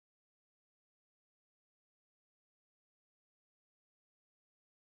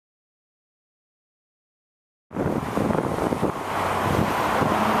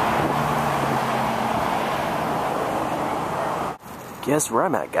Guess where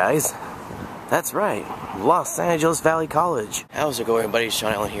I'm at, guys? That's right, Los Angeles Valley College. How's it going, everybody?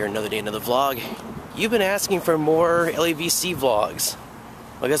 Shaun here, another day, another vlog. You've been asking for more LAVC vlogs.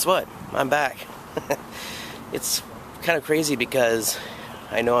 Well, guess what? I'm back. It's kind of crazy because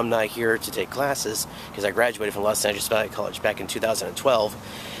I know I'm not here to take classes because I graduated from Los Angeles Valley College back in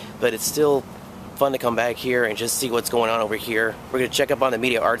 2012, but it's still fun to come back here and just see what's going on over here. We're going to check up on the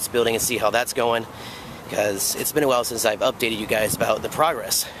Media Arts building and see how that's going, because it's been a while since I've updated you guys about the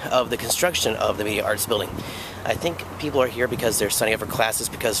progress of the construction of the Media Arts building. I think people are here because they're signing up for classes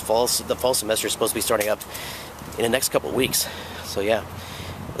because the fall semester is supposed to be starting up in the next couple of weeks. So yeah,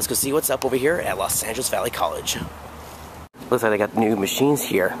 let's go see what's up over here at Los Angeles Valley College. Looks like they got new machines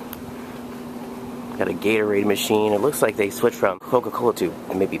here. Got a Gatorade machine. It looks like they switched from Coca-Cola to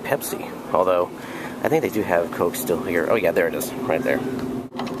maybe Pepsi, although I think they do have Coke still here. Oh yeah, there it is, right there.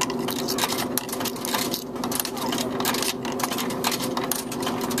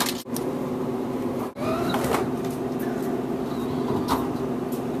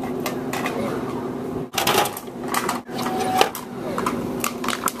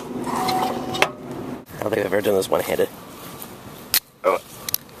 I don't think I've ever done this one-handed. Oh.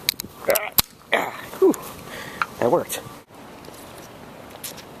 Whew. That worked.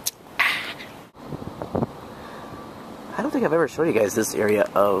 I don't think I've ever showed you guys this area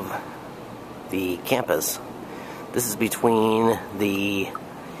of the campus. This is between the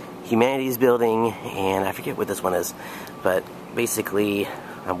Humanities building and I forget what this one is, but basically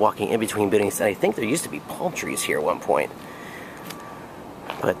I'm walking in between buildings, and I think there used to be palm trees here at one point.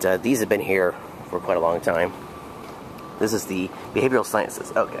 But these have been here for quite a long time. This is the Behavioral Sciences.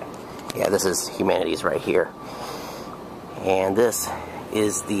 Okay. Yeah, this is Humanities right here. And this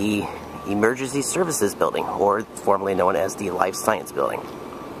is the Emergency Services Building, or formerly known as the Life Science Building.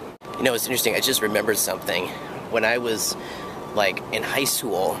 You know, it's interesting, I just remembered something. When I was, like, in high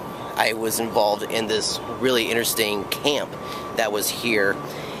school, I was involved in this really interesting camp that was here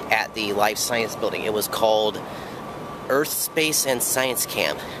at the Life Science Building. It was called Earth, Space, and Science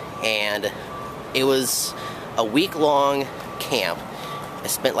Camp. And it was a week-long camp. I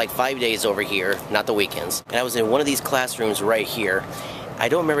spent like 5 days over here, not the weekends. And I was in one of these classrooms right here. I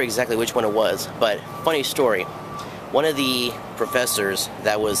don't remember exactly which one it was, but funny story. One of the professors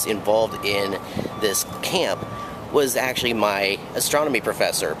that was involved in this camp was actually my astronomy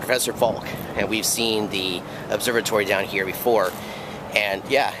professor, Professor Falk. And we've seen the observatory down here before. And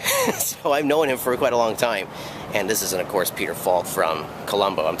yeah, so I've known him for quite a long time. And this isn't, of course, Peter Falk from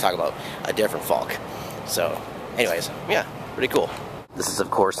Colombo. I'm talking about a different Falk. So, anyways, yeah, pretty cool. This is,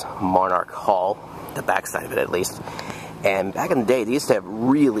 of course, Monarch Hall, the backside of it at least. And back in the day, they used to have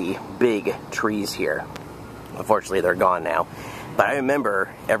really big trees here. Unfortunately, they're gone now. But I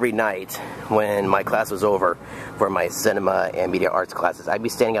remember every night when my class was over for my cinema and media arts classes, I'd be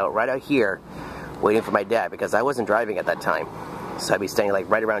standing out right out here waiting for my dad, because I wasn't driving at that time. So I'd be standing like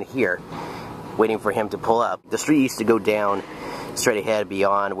right around here waiting for him to pull up. The street used to go down straight ahead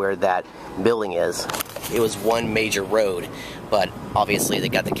beyond where that building is. It was one major road, but obviously they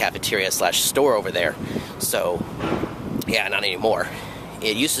got the cafeteria / store over there. So yeah, not anymore.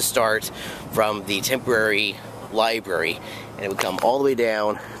 It used to start from the temporary library, and it would come all the way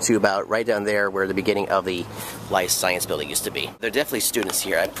down to about right down there where the beginning of the Life Science Building used to be. There are definitely students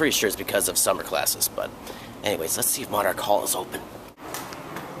here. I'm pretty sure it's because of summer classes, but anyways, let's see if Monarch Hall is open.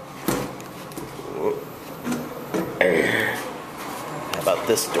 How about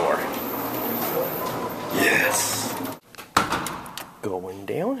this door? Yes. Going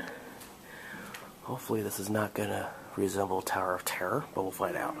down. Hopefully this is not gonna resemble Tower of Terror, but we'll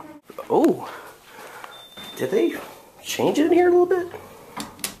find out. Oh! Did they change it in here a little bit?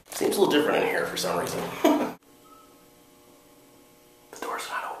 Seems a little different in here for some reason. The door's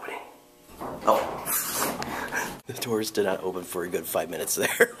not opening. Oh. The doors did not open for a good 5 minutes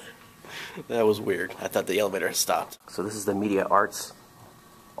there. That was weird. I thought the elevator had stopped. So this is the Media Arts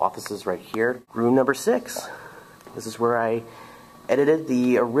offices right here. Room number 6. This is where I edited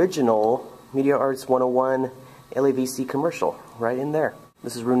the original Media Arts 101 LAVC commercial. Right in there.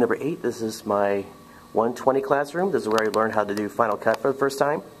 This is room number 8. This is my 120 classroom. This is where I learned how to do Final Cut for the first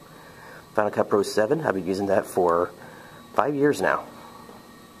time. Final Cut Pro 7. I've been using that for 5 years now.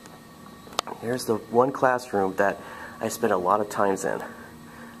 Here's the one classroom that I spent a lot of times in.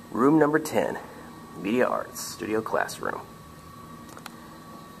 Room number 10, Media Arts Studio Classroom.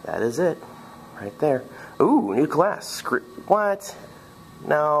 That is it, right there. Ooh, new class. What?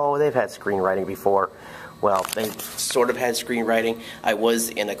 No, they've had screenwriting before. Well, they sort of had screenwriting. I was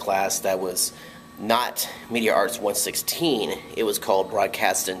in a class that was not Media Arts 116. It was called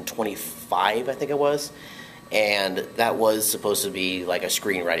Broadcasting 25, I think it was. and that was supposed to be like a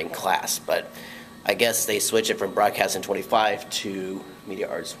screenwriting class, but I guess they switched it from Broadcasting 25 to Media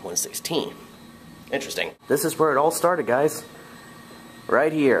Arts 116. Interesting. This is where it all started, guys.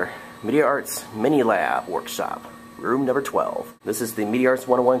 Right here, Media Arts Mini Lab Workshop, room number 12. This is the Media Arts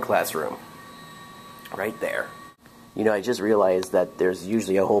 101 classroom. Right there. You know, I just realized that there's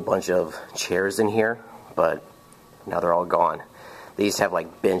usually a whole bunch of chairs in here, but now they're all gone. They used to have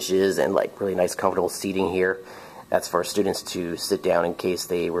like benches and like really nice comfortable seating here. That's for students to sit down in case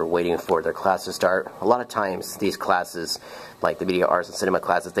they were waiting for their class to start. A lot of times these classes, like the media arts and cinema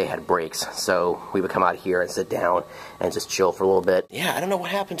classes, they had breaks. So we would come out here and sit down and just chill for a little bit. Yeah, I don't know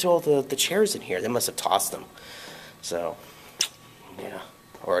what happened to all the chairs in here. They must have tossed them. So, yeah.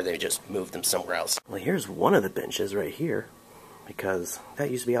 Or they just moved them somewhere else. Well, here's one of the benches right here, because that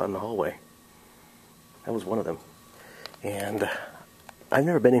used to be out in the hallway. That was one of them. And I've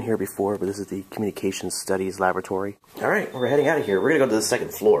never been in here before, but this is the Communications Studies Laboratory. Alright, we're heading out of here. We're going to go to the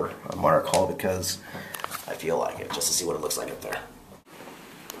second floor of Monarch Hall because I feel like it, just to see what it looks like up there.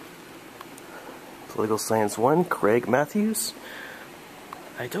 Political Science 1, Craig Matthews.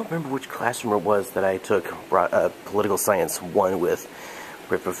 I don't remember which classroom it was that I took Political Science 1 with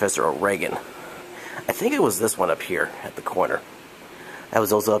Professor O'Regan. I think it was this one up here at the corner. I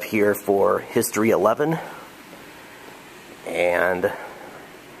was also up here for History 11. And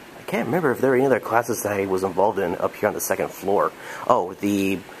I can't remember if there were any other classes that I was involved in up here on the second floor. Oh,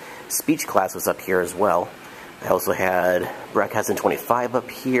 the speech class was up here as well. I also had Broadcasting 25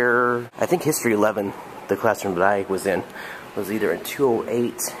 up here. I think History 11, the classroom that I was in, was either in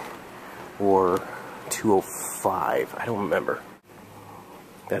 208 or 205. I don't remember.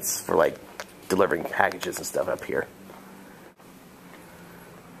 That's for like delivering packages and stuff up here.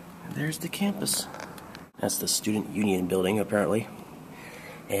 And there's the campus. That's the Student Union building, apparently.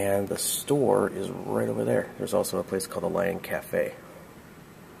 And the store is right over there. There's also a place called the Lion Cafe.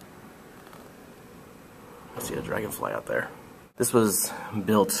 I see a dragonfly out there. This was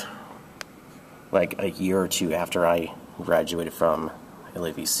built like a year or two after I graduated from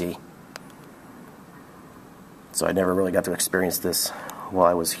LAVC. So I never really got to experience this while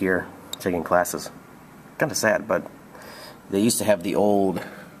I was here taking classes. Kind of sad, but they used to have the old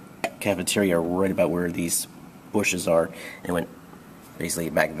cafeteria right about where these bushes are, and it went basically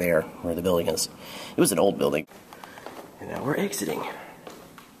back there where the building is. It was an old building. And now we're exiting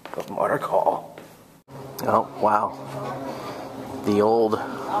of Monarch Hall. Oh, wow. The old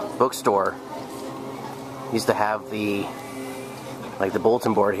bookstore used to have the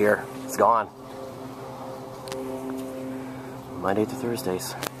bulletin board here. It's gone. Monday to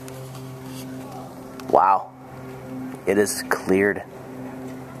Thursdays. Wow. It is cleared.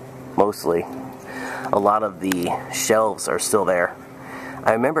 Mostly. A lot of the shelves are still there.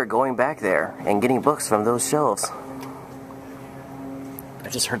 I remember going back there and getting books from those shelves. I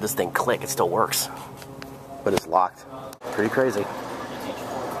just heard this thing click. It still works. But it's locked. Pretty crazy.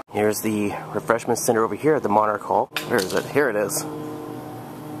 Here's the refreshment center over here at the Monarch Hall. Where is it? Here it is.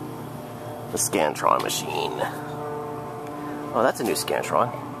 The Scantron machine. Oh, that's a new Scantron.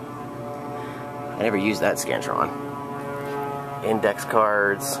 I never used that Scantron. Index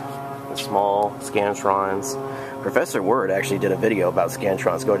cards, the small Scantrons. Professor Word actually did a video about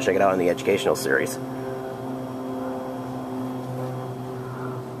Scantrons. Go check it out in the educational series.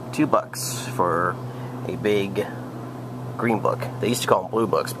 $2 for a big green book. They used to call them blue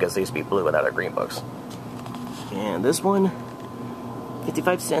books because they used to be blue without their green books. And this one,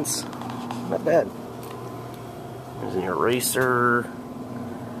 55 cents. Not bad. There's an eraser.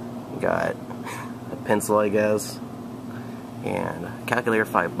 You got a pencil, I guess. And a calculator,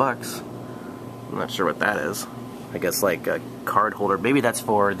 $5. I'm not sure what that is. I guess like a card holder. Maybe that's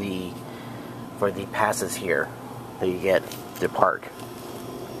for the passes here that you get to park.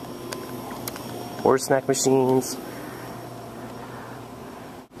 Or snack machines.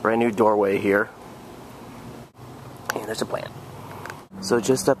 Brand new doorway here. And there's a plant. So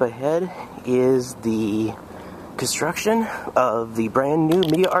just up ahead is the construction of the brand new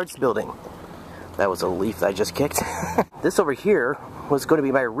Media Arts building. That was a leaf that I just kicked. This over here was going to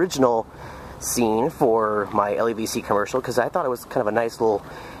be my original scene for my LAVC commercial because I thought it was kind of a nice little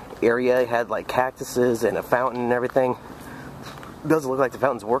area. It had like cactuses and a fountain and everything. It doesn't look like the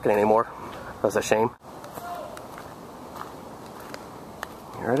fountain's working anymore. That's a shame.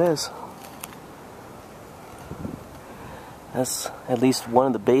 Here it is. That's at least one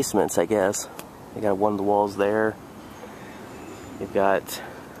of the basements, I guess. You got one of the walls there. You've got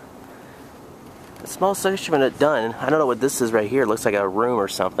a small section of it done. I don't know what this is right here. It looks like a room or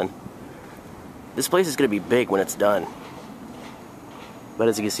something. This place is going to be big when it's done. But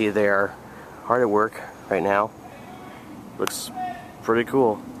as you can see, they are hard at work right now. Looks pretty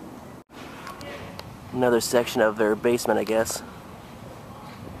cool. Another section of their basement, I guess.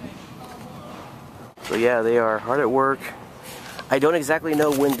 So yeah, they are hard at work. I don't exactly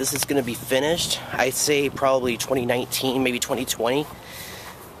know when this is going to be finished. I'd say probably 2019, maybe 2020.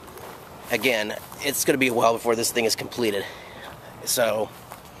 Again, it's going to be a while before this thing is completed. So,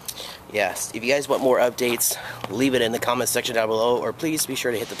 yes, if you guys want more updates, leave it in the comments section down below, or please be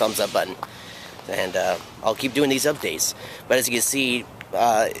sure to hit the thumbs up button. And I'll keep doing these updates. But as you can see,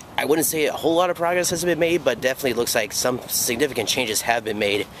 I wouldn't say a whole lot of progress has been made, but definitely looks like some significant changes have been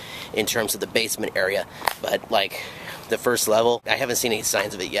made in terms of the basement area. But like the first level, I haven't seen any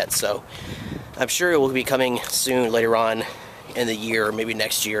signs of it yet, so I'm sure it will be coming soon later on in the year, or maybe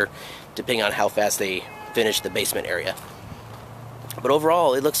next year, depending on how fast they finish the basement area. But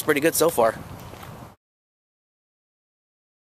overall, it looks pretty good so far.